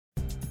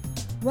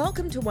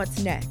Welcome to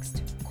What's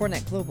Next,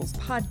 Cornet Global's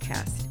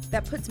podcast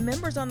that puts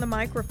members on the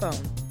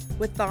microphone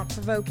with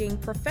thought-provoking,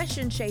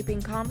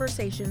 profession-shaping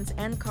conversations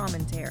and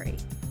commentary.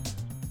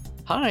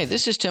 Hi,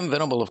 this is Tim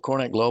Venable of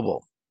Cornet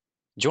Global.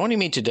 Joining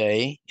me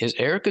today is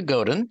Erica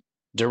Godun,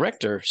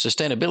 Director,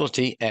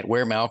 Sustainability at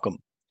Ware Malcomb.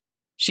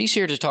 She's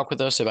here to talk with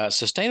us about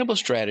sustainable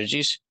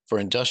strategies for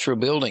industrial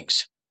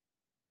buildings.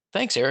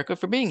 Thanks, Erica,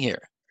 for being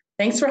here.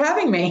 Thanks for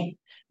having me.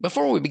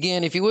 Before we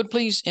begin, if you would,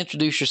 please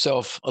introduce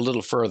yourself a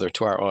little further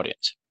to our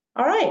audience.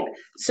 All right.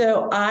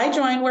 So I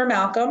joined Ware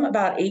Malcomb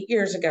about 8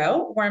 years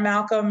ago. Ware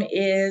Malcomb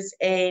is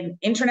an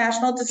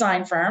international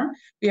design firm.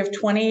 We have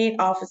 28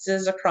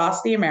 offices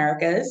across the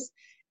Americas,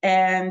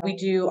 and we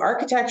do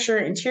architecture,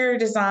 interior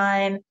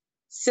design,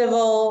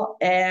 civil,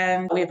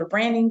 and we have a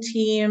branding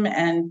team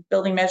and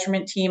building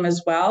measurement team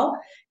as well.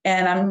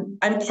 And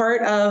I'm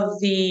part of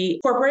the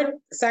corporate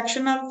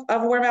section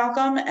of Ware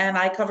Malcomb, and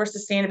I cover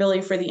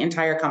sustainability for the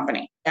entire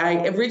company.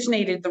 I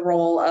originated the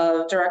role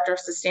of Director of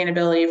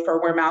Sustainability for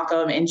Ware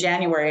Malcomb in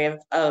January of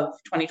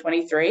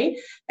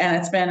 2023, and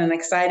it's been an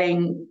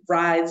exciting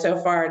ride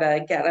so far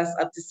to get us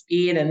up to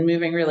speed and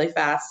moving really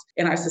fast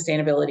in our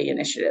sustainability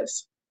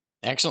initiatives.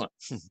 Excellent.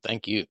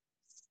 Thank you.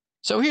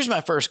 So here's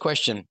my first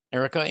question,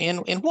 Erica. In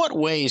what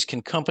ways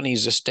can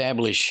companies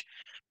establish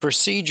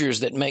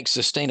procedures that make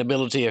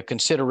sustainability a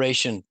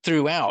consideration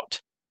throughout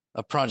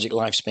a project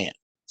lifespan?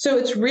 So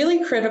it's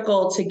really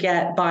critical to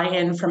get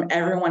buy-in from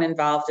everyone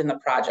involved in the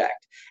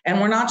project. And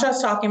we're not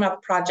just talking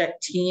about the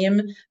project team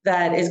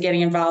that is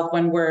getting involved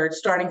when we're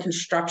starting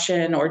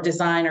construction or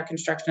design or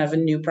construction of a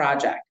new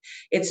project.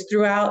 It's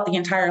throughout the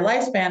entire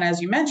lifespan,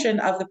 as you mentioned,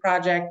 of the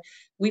project.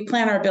 We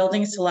plan our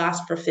buildings to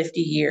last for 50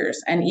 years.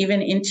 And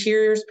even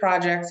interiors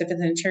projects, if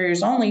it's an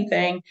interiors only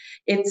thing,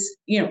 it's,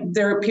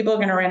 people are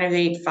going to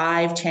renovate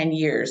 5-10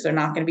 years. They're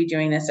not going to be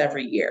doing this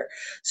every year.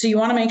 So you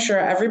want to make sure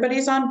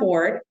everybody's on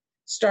board.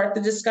 Start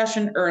the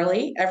discussion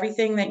early.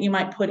 Everything that you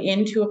might put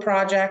into a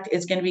project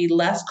is going to be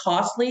less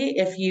costly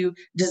if you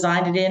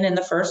designed it in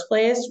the first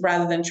place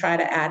rather than try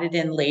to add it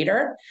in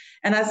later.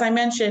 And as I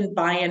mentioned,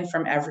 buy-in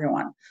from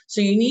everyone.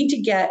 So you need to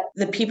get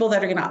the people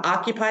that are going to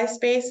occupy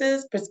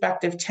spaces,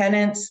 prospective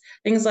tenants,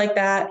 things like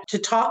that, to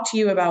talk to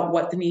you about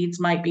what the needs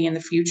might be in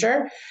the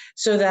future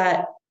so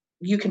that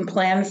you can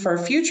plan for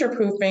future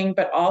proofing,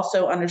 but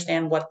also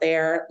understand what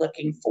they're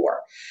looking for.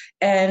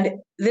 And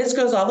this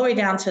goes all the way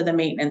down to the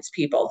maintenance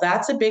people.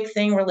 That's a big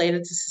thing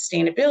related to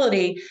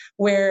sustainability,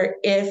 where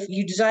if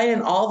you design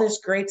in all this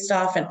great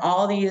stuff and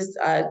all these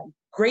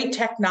great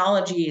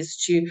technologies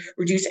to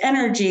reduce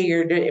energy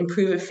or to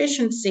improve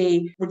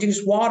efficiency,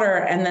 reduce water,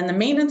 and then the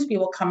maintenance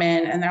people come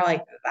in and they're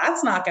like,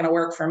 that's not going to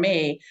work for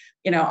me.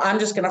 I'm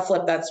just going to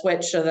flip that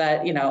switch so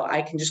that,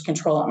 I can just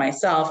control it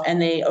myself. And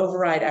they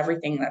override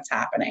everything that's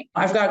happening.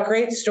 I've got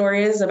great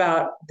stories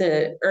about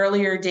the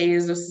earlier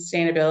days of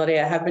sustainability.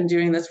 I have been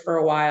doing this for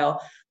a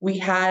while. We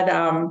had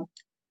a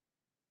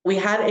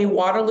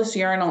waterless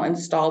urinal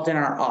installed in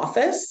our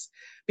office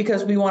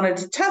because we wanted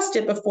to test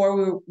it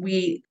before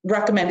we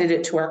recommended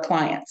it to our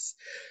clients.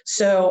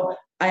 So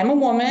I'm a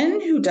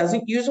woman who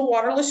doesn't use a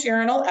waterless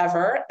urinal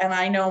ever, and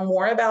I know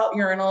more about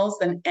urinals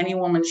than any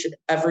woman should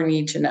ever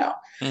need to know.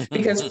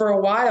 Because for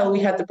a while, we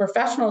had the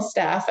professional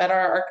staff at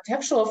our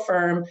architectural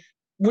firm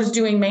was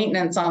doing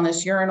maintenance on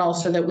this urinal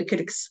so that we could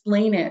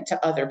explain it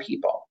to other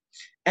people.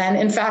 And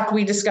in fact,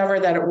 we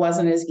discovered that it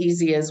wasn't as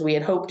easy as we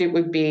had hoped it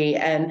would be.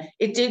 And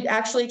it did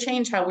actually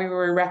change how we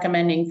were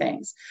recommending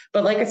things.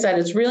 But like I said,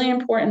 it's really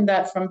important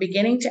that from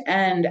beginning to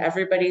end,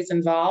 everybody's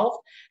involved.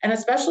 And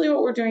especially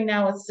what we're doing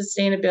now with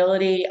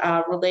sustainability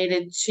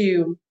related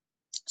to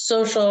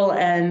social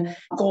and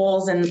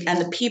goals and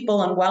the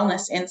people and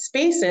wellness in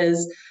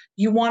spaces,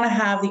 you want to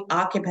have the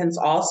occupants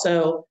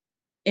also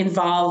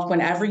involved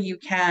whenever you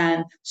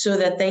can so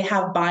that they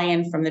have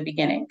buy-in from the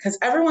beginning, because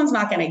everyone's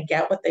not going to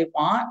get what they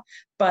want.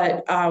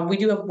 But we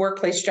do have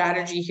workplace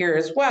strategy here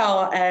as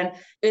well. And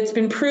it's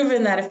been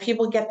proven that if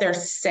people get their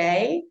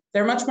say,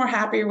 they're much more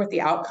happier with the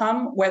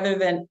outcome,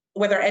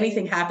 whether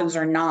anything happens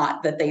or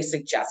not that they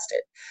suggested.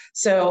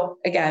 So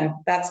again,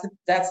 that's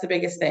the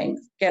biggest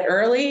thing. Get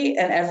early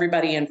and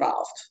everybody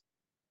involved.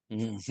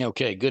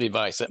 Okay, good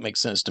advice. That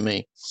makes sense to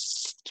me.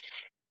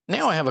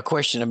 Now I have a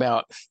question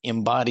about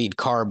embodied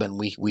carbon.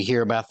 We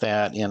hear about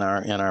that in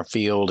our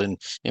field and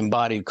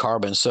embodied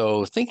carbon.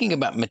 So thinking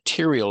about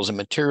materials and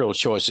material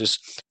choices,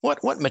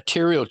 what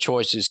material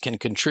choices can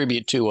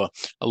contribute to a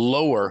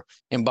lower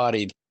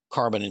embodied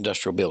carbon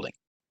industrial building?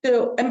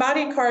 So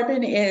embodied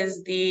carbon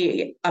is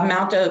the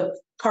amount of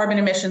carbon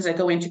emissions that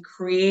go into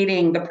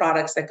creating the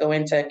products that go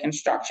into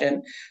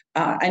construction.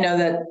 I know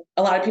that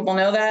a lot of people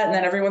know that, and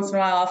then every once in a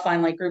while I'll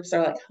find groups that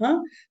are like, huh?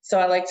 So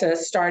I like to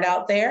start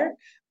out there.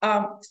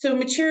 So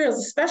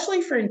materials,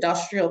 especially for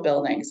industrial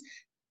buildings.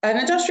 An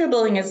industrial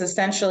building is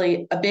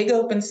essentially a big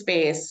open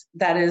space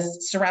that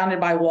is surrounded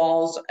by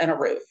walls and a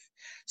roof.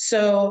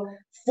 So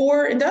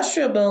for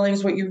industrial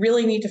buildings, what you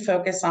really need to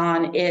focus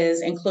on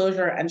is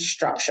enclosure and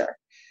structure.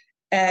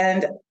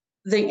 And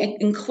the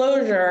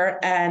enclosure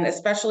and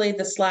especially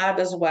the slab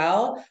as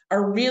well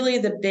are really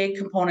the big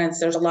components.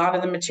 There's a lot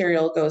of the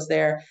material goes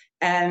there,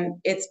 and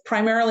it's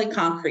primarily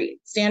concrete.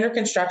 Standard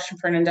construction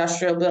for an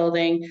industrial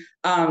building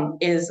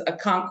is a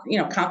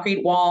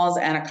concrete walls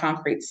and a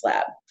concrete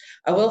slab.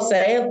 I will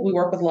say we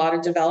work with a lot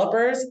of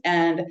developers,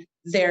 and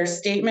their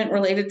statement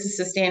related to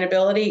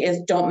sustainability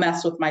is don't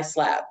mess with my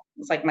slab.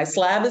 It's like, my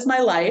slab is my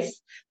life.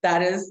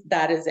 That is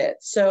it.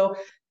 So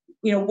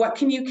what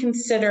can you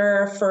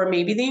consider for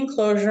maybe the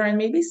enclosure and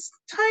maybe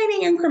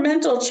tiny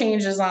incremental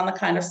changes on the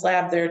kind of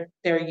slab they're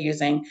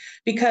using?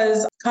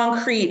 Because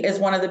concrete is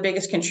one of the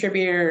biggest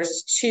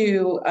contributors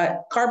to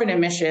carbon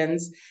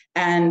emissions,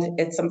 and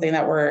it's something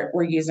that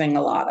we're using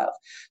a lot of.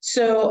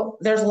 So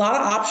there's a lot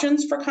of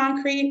options for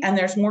concrete, and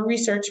there's more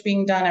research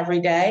being done every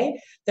day.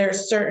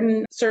 There's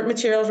certain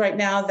materials right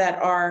now that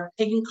are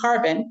taking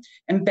carbon,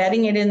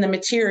 embedding it in the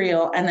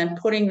material, and then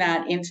putting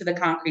that into the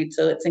concrete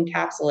so it's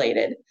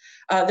encapsulated.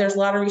 There's a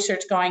lot of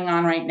research going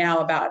on right now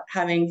about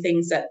having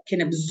things that can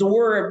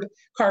absorb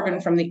carbon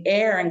from the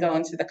air and go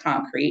into the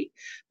concrete.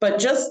 But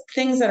just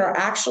things that are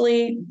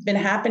actually been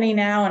happening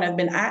now and have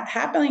been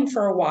happening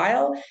for a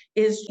while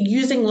is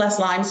using less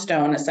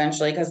limestone,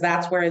 essentially, because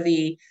that's where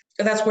the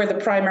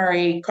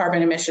primary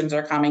carbon emissions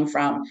are coming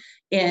from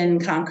in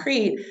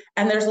concrete.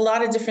 And there's a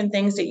lot of different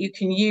things that you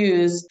can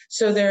use.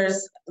 So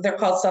they're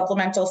called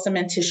supplemental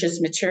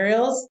cementitious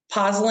materials.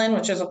 Pozzolan,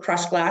 which is a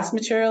crushed glass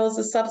material, is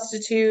a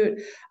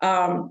substitute.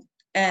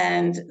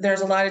 And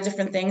there's a lot of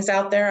different things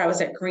out there. I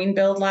was at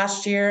Greenbuild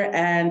last year,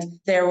 and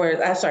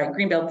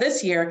Greenbuild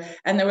this year,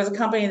 and there was a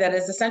company that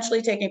is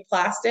essentially taking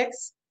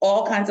plastics,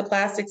 all kinds of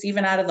plastics,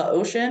 even out of the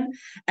ocean,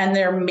 and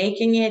they're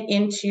making it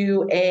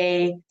into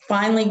a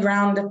finely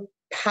ground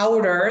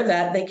powder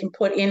that they can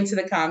put into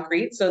the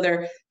concrete. So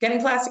they're getting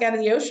plastic out of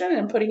the ocean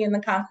and putting in the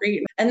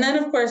concrete. And then,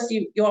 of course,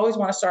 you always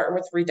want to start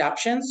with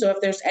reduction. So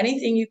if there's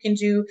anything you can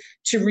do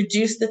to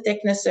reduce the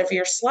thickness of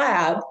your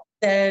slab,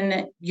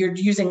 then you're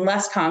using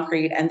less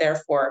concrete and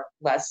therefore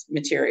less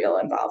material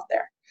involved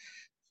there.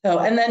 So,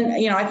 and then,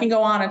 I can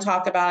go on and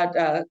talk about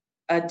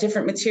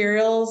different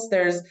materials.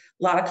 There's a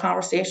lot of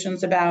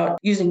conversations about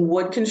using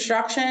wood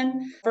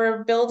construction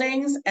for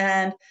buildings,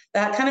 and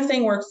that kind of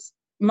thing works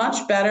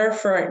much better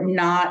for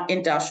not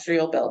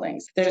industrial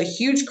buildings. There's a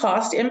huge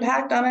cost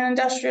impact on an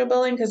industrial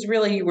building because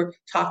really you were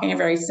talking a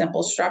very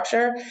simple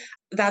structure.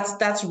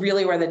 That's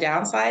really where the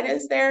downside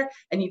is there,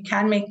 and you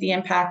can make the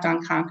impact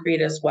on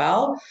concrete as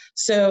well.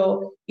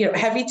 So,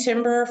 heavy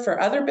timber for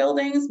other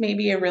buildings may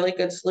be a really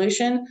good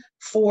solution.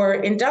 For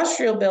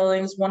industrial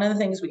buildings, one of the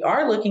things we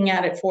are looking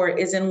at it for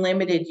is in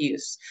limited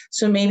use.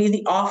 So maybe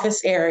the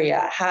office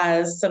area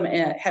has some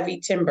heavy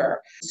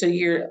timber. So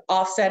you're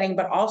offsetting,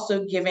 but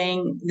also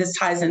this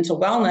ties into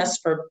wellness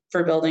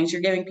for buildings.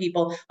 You're giving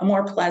people a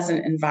more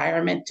pleasant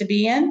environment to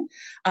be in.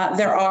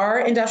 There are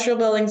industrial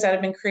buildings that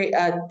have been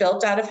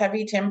built out of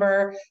heavy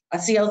timber, a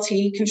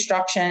CLT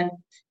construction,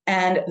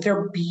 and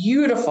they're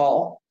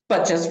beautiful,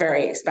 but just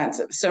very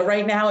expensive. So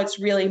right now it's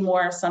really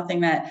more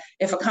something that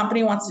if a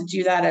company wants to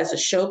do that as a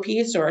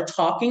showpiece or a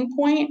talking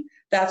point,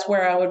 that's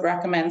where I would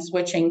recommend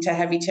switching to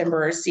heavy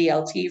timber or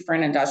CLT for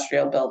an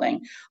industrial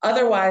building.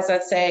 Otherwise,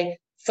 I'd say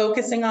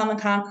focusing on the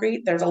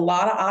concrete. There's a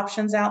lot of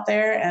options out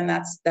there, and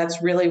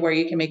that's really where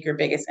you can make your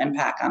biggest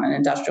impact on an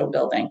industrial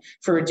building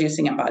for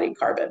reducing embodied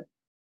carbon.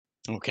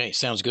 Okay,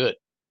 sounds good.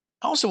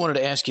 I also wanted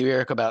to ask you,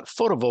 Eric, about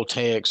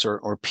photovoltaics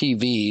or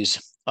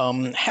PVs.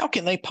 How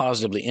can they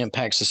positively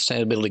impact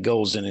sustainability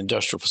goals in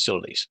industrial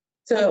facilities?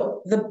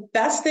 So the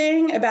best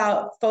thing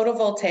about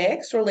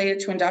photovoltaics related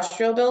to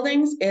industrial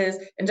buildings is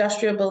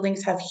industrial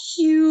buildings have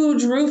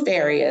huge roof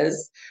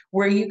areas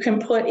where you can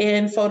put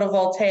in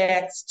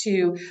photovoltaics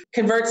to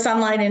convert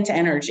sunlight into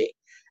energy.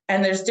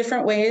 And there's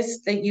different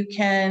ways that you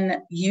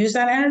can use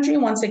that energy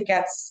once it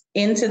gets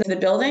into the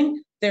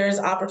building. There's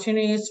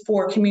opportunities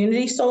for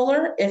community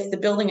solar if the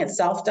building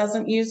itself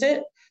doesn't use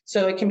it.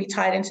 So it can be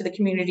tied into the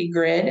community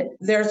grid.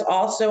 There's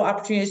also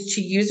opportunities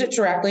to use it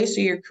directly. So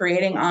you're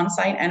creating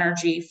on-site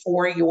energy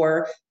for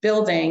your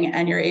building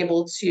and you're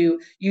able to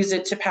use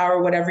it to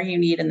power whatever you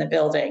need in the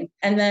building.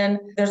 And then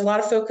there's a lot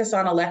of focus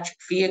on electric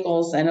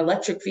vehicles and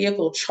electric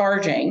vehicle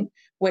charging,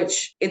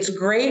 which it's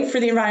great for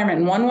the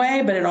environment in one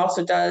way, but it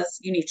also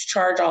you need to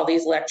charge all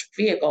these electric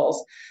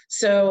vehicles.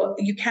 So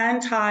you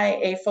can tie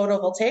a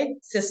photovoltaic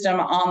system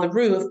on the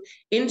roof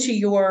into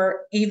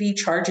your EV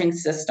charging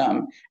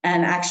system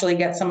and actually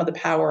get some of the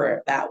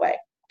power that way.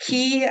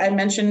 Key, I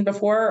mentioned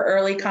before,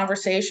 early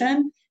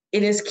conversation,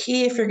 it is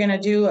key if you're going to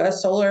do a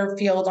solar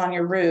field on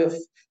your roof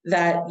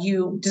that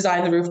you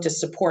design the roof to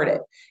support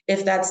it.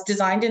 If that's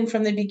designed in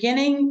from the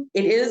beginning,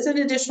 it is an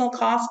additional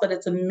cost, but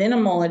it's a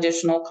minimal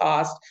additional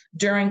cost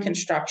during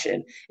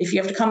construction. If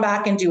you have to come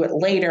back and do it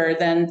later,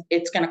 then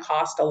it's going to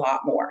cost a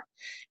lot more.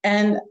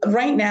 And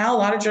right now, a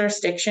lot of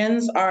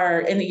jurisdictions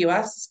are in the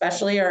US,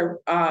 especially, are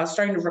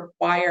starting to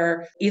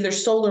require either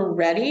solar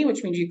ready,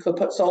 which means you could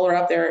put solar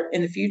up there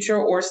in the future,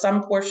 or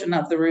some portion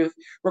of the roof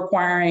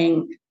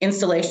requiring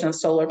installation of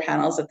solar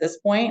panels at this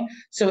point.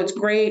 So it's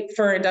great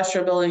for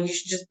industrial buildings. You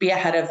should just be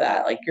ahead of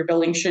that. Like, your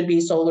building should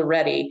be solar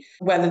ready,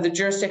 whether the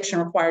jurisdiction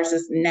requires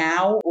this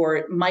now or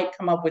it might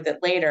come up with it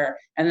later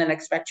and then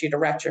expect you to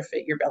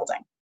retrofit your building.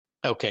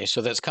 Okay,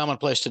 so that's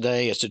commonplace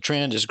today. It's a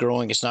trend, it's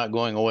growing, it's not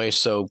going away.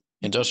 So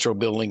industrial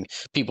building,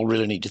 people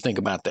really need to think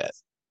about that.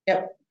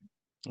 Yep.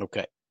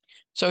 Okay.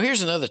 So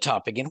here's another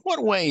topic. In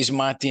what ways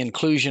might the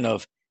inclusion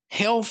of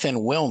health and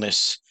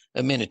wellness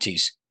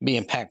amenities be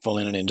impactful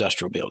in an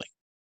industrial building?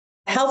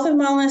 Health and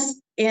wellness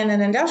in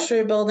an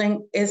industrial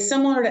building is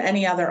similar to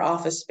any other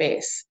office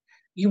space.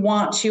 You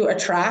want to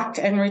attract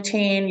and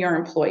retain your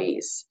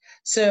employees.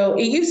 So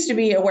it used to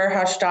be a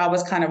warehouse job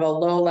was kind of a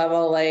low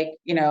level, like,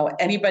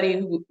 anybody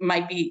who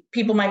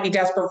people might be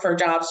desperate for a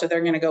job, so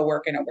they're going to go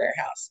work in a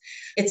warehouse.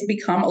 It's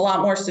become a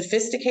lot more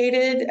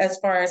sophisticated as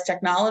far as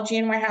technology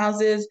in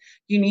warehouses.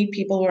 You need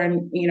people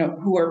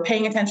who are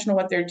paying attention to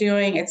what they're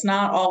doing. It's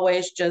not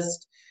always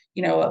just,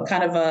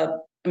 kind of a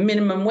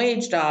minimum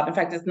wage job. In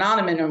fact, it's not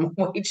a minimum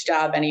wage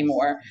job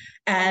anymore.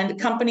 And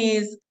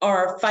companies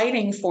are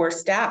fighting for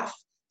staff.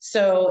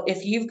 So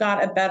if you've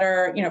got a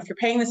better, if you're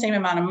paying the same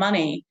amount of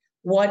money,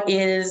 what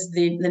is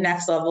the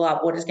next level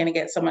up? What is going to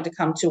get someone to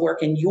come to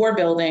work in your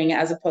building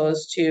as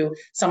opposed to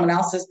someone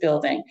else's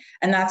building?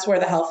 And that's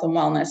where the health and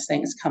wellness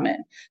things come in.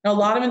 Now, a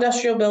lot of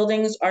industrial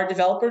buildings are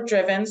developer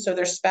driven, so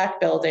they're spec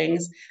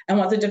buildings. And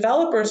what the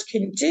developers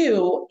can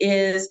do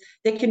is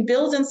they can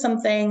build in some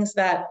things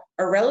that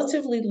are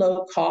relatively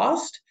low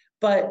cost,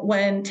 but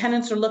when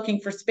tenants are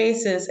looking for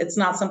spaces, it's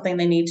not something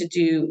they need to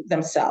do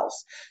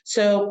themselves.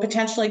 So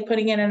potentially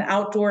putting in an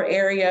outdoor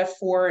area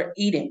for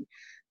eating.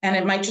 And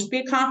it might just be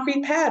a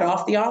concrete pad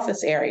off the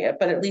office area,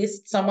 but at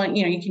least someone,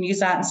 you can use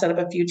that and set up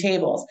a few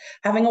tables.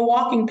 Having a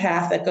walking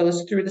path that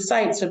goes through the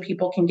site so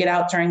people can get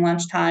out during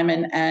lunchtime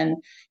and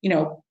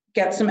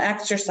get some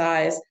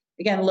exercise.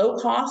 Again, low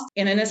cost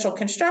in initial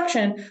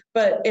construction,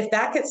 but if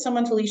that gets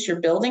someone to lease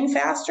your building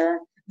faster,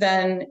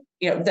 then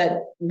that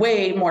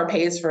way more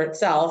pays for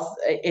itself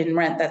in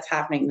rent that's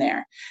happening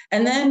there.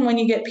 And then when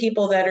you get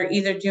people that are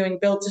either doing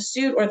build to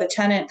suit or the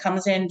tenant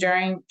comes in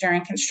during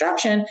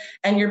construction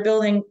and you're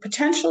building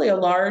potentially a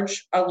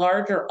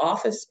larger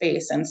office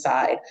space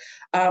inside.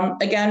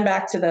 Again,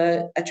 back to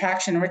the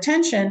attraction and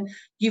retention,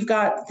 you've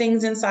got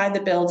things inside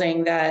the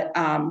building that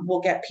will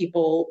get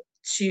people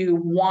to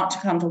want to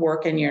come to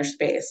work in your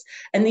space.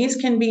 And these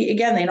can be,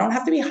 again, they don't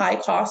have to be high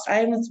cost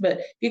items,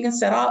 but you can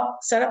set up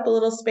a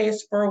little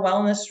space for a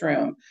wellness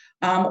room,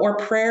 or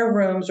prayer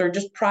rooms, or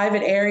just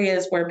private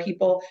areas where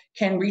people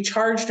can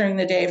recharge during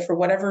the day for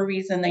whatever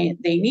reason they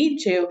need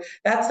to.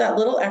 That's that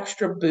little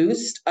extra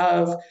boost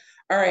of,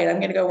 all right, I'm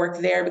going to go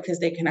work there because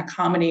they can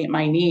accommodate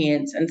my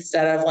needs,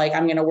 instead of like,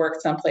 I'm going to work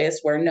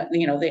someplace where,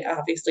 they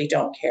obviously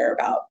don't care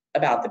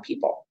about the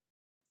people.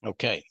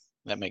 Okay,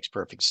 that makes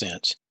perfect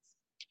sense.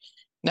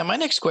 Now, my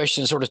next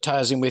question sort of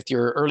ties in with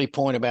your early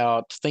point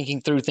about thinking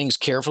through things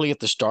carefully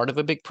at the start of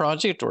a big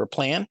project or a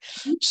plan.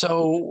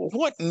 So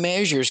what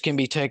measures can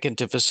be taken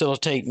to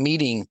facilitate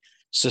meeting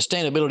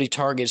sustainability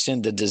targets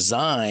in the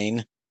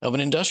design of an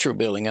industrial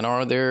building? And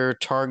are there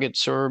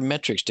targets or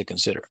metrics to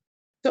consider?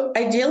 So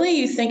ideally,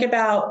 you think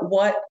about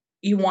what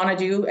you want to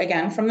do,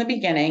 again, from the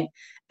beginning.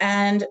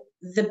 And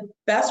the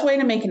best way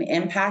to make an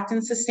impact in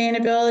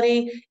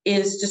sustainability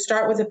is to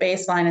start with a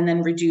baseline and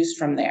then reduce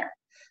from there.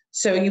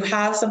 So you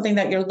have something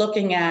that you're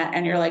looking at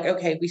and you're like,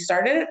 okay, we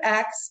started at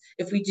X.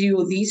 If we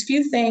do these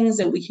few things,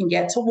 that we can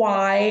get to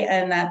Y,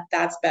 and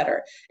that's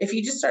better. If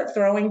you just start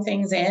throwing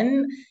things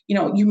in,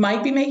 you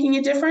might be making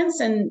a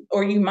difference,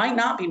 or you might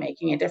not be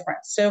making a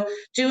difference. So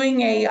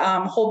doing a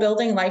whole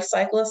building life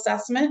cycle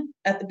assessment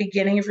at the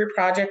beginning of your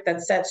project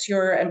that sets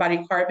your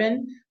embodied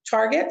carbon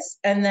targets,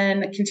 and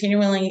then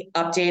continually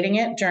updating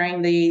it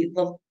during the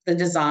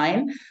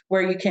design,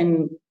 where you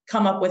can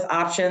come up with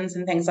options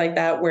and things like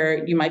that,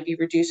 where you might be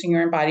reducing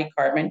your embodied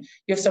carbon.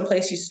 You have some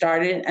place you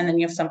started, and then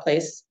you have some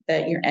place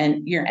that you're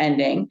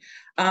ending.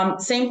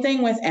 Same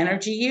thing with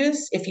energy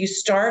use. If you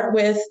start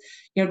with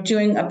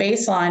doing a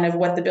baseline of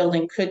what the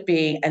building could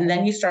be, and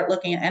then you start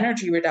looking at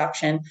energy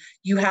reduction,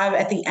 you have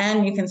at the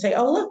end, you can say,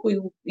 oh, look,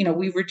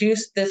 we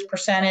reduced this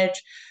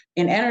percentage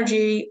in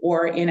energy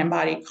or in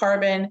embodied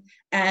carbon.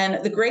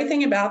 And the great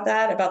thing about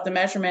the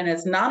measurement,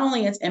 is not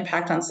only its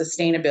impact on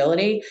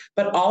sustainability,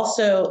 but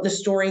also the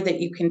story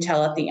that you can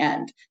tell at the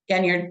end.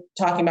 Again, you're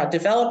talking about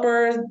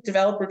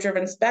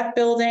developer-driven spec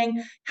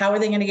building. How are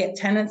they going to get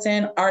tenants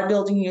in? Our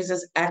building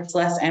uses X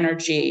less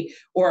energy,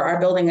 or our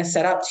building is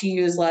set up to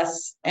use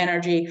less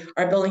energy.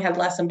 Our building had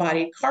less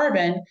embodied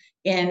carbon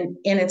in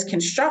its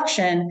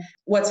construction.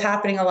 What's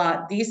happening a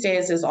lot these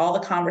days is all the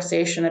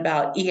conversation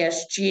about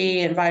ESG,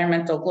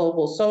 environmental,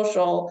 global,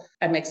 social.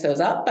 I mix those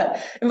up, but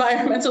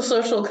environmental,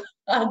 social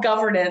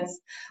governance.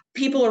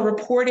 People are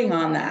reporting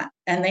on that,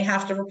 and they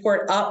have to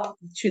report up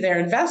to their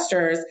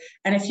investors.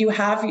 And if you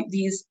have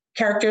these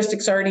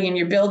characteristics already in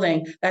your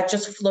building, that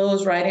just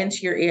flows right into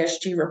your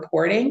ESG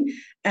reporting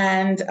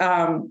and,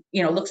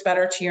 looks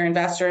better to your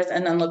investors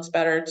and then looks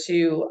better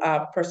to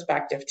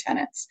prospective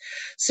tenants.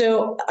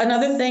 So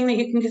another thing that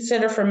you can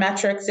consider for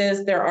metrics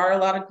is there are a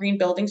lot of green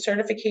building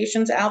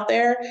certifications out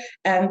there.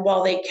 And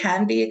while they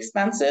can be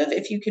expensive,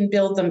 if you can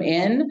build them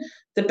in,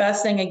 the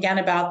best thing again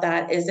about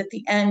that is at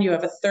the end, you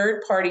have a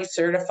third-party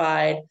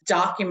certified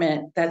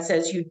document that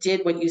says you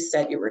did what you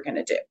said you were going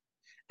to do.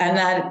 And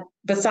that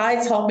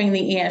besides helping the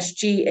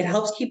ESG, it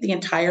helps keep the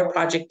entire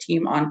project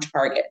team on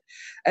target.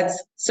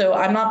 So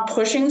I'm not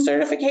pushing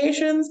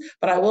certifications,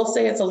 but I will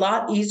say it's a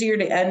lot easier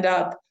to end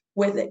up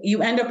with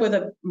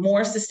a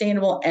more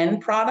sustainable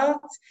end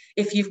product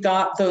if you've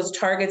got those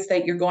targets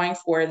that you're going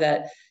for,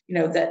 that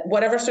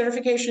whatever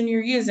certification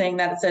you're using,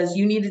 that says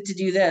you needed to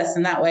do this.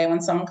 And that way,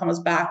 when someone comes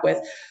back with,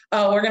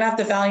 oh, we're going to have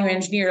to value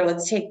engineer,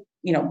 let's take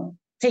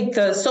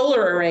the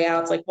solar array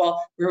out. It's like,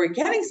 well, we were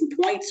getting some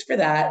points for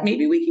that.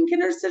 Maybe we can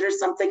consider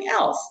something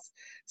else.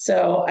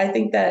 So I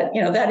think that,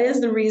 that is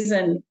the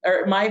reason,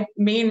 or my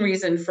main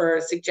reason for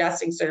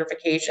suggesting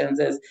certifications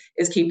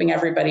is keeping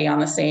everybody on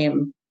the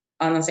same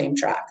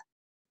track.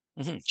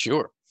 Mm-hmm.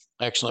 Sure.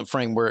 Excellent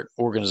framework,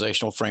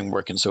 organizational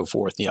framework, and so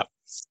forth. Yeah.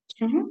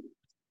 Mm-hmm.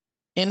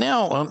 And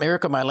now,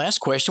 Erica, my last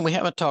question. We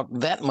haven't talked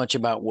that much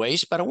about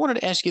waste, but I wanted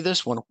to ask you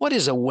this one. What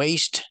is a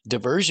waste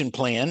diversion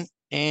plan,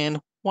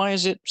 and why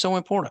is it so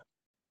important?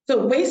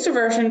 So waste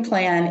diversion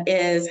plan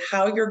is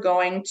how you're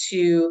going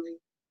to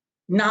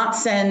not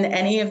send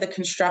any of the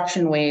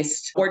construction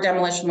waste or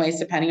demolition waste,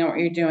 depending on what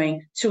you're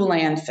doing, to a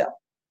landfill.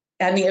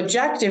 And the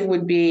objective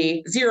would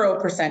be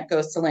 0%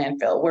 goes to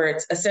landfill, where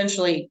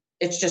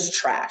it's just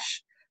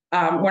trash.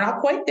 We're not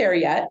quite there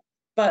yet,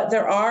 but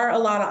there are a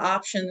lot of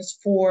options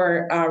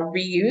for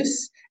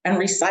reuse and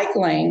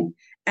recycling.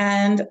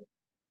 And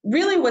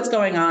really what's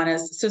going on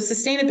is, so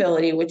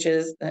sustainability, which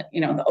is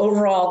the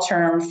overall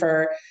term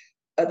for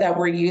that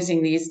we're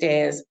using these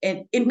days,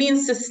 it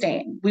means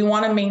sustain. We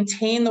want to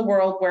maintain the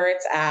world where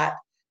it's at,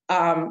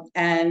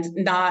 and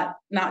not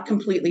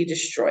completely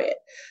destroy it.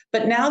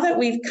 But now that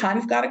we've kind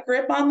of got a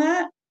grip on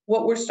that,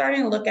 what we're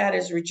starting to look at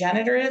is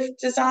regenerative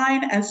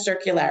design and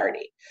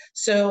circularity.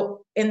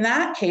 So in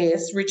that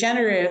case,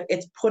 regenerative,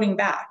 it's putting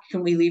back.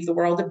 Can we leave the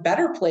world a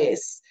better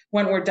place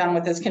when we're done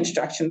with this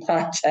construction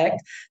project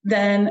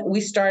than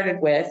we started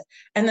with?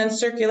 And then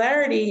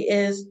circularity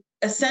is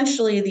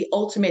essentially the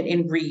ultimate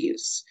in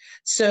reuse.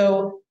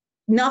 So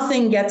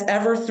nothing gets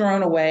ever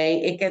thrown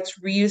away. It gets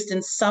reused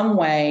in some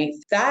way.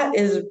 That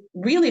is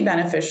really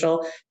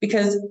beneficial,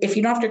 because if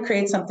you don't have to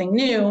create something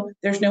new,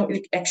 there's no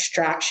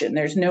extraction,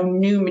 there's no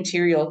new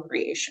material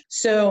creation.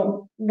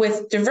 So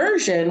with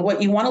diversion,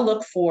 what you want to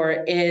look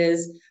for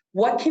is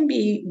what can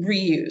be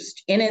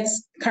reused in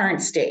its current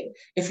state.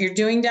 If you're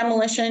doing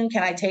demolition,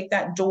 can I take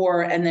that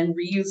door and then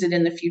reuse it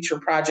in the future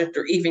project,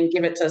 or even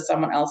give it to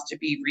someone else to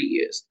be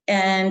reused?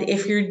 And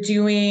if you're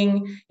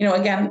doing,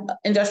 again,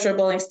 industrial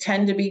buildings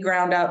tend to be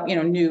ground up,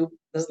 new.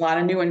 There's a lot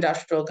of new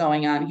industrial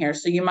going on here.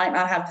 So you might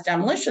not have the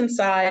demolition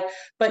side,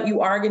 but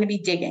you are going to be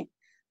digging.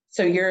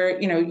 So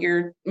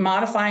you're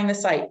modifying the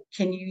site.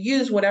 Can you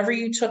use whatever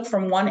you took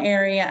from one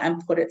area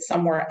and put it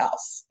somewhere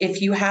else? If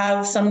you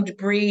have some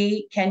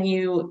debris, can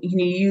you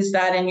use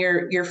that in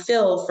your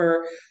fill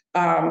for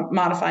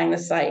modifying the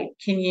site?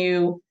 Can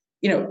you,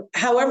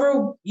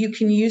 however you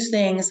can use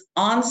things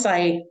on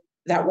site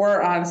that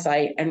were on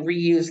site and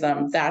reuse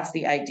them, that's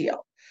the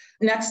ideal.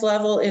 Next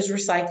level is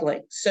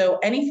recycling. So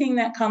anything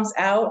that comes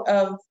out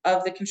of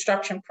the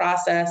construction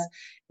process,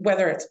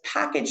 whether it's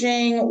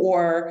packaging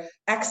or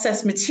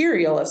excess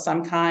material of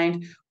some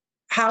kind,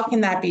 how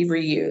can that be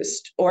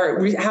reused,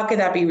 or how could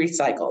that be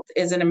recycled?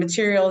 Is it a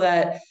material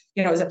that,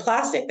 is it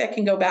plastic that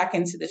can go back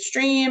into the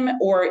stream,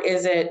 or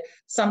is it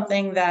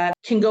something that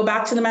can go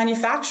back to the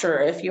manufacturer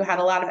if you had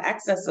a lot of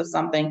excess of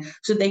something,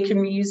 so they can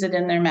reuse it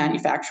in their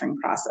manufacturing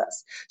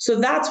process? So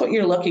that's what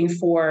you're looking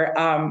for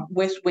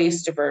with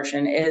waste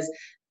diversion, is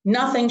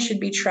nothing should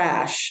be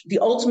trash. The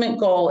ultimate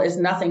goal is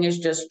nothing is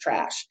just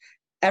trash.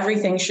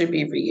 Everything should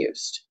be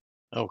reused.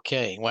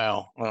 Okay.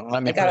 Wow. Well,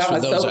 I'm impressed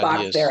with those ideas. I got on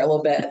a soapbox there a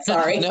little bit.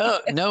 Sorry.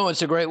 No,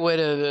 it's a great way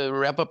to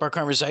wrap up our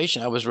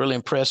conversation. I was really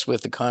impressed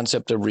with the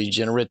concept of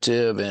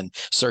regenerative and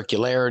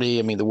circularity.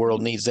 I mean, the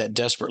world needs that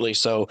desperately.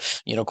 So,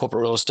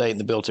 corporate real estate and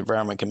the built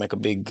environment can make a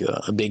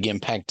big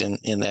impact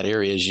in that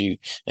area,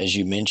 as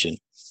you mentioned.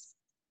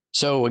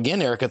 So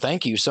again, Erica,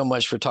 thank you so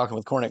much for talking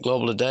with Cornet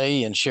Global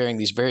today and sharing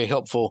these very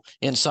helpful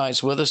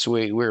insights with us.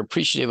 We're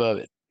appreciative of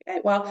it. Okay,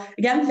 well,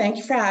 again, thank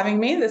you for having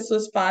me. This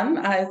was fun.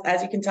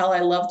 As you can tell, I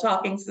love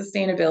talking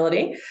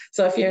sustainability.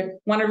 So if you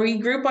want to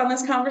regroup on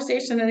this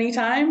conversation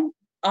anytime,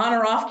 on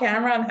or off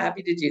camera, I'm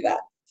happy to do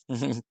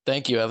that.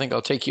 Thank you. I think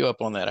I'll take you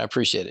up on that. I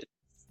appreciate it.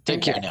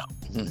 Take care now.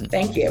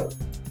 Thank you.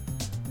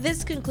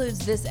 This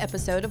concludes this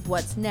episode of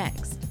What's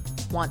Next.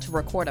 Want to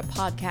record a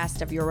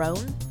podcast of your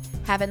own?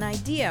 Have an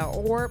idea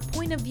or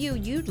point of view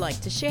you'd like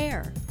to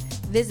share?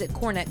 Visit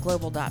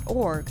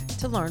cornetglobal.org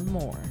to learn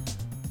more.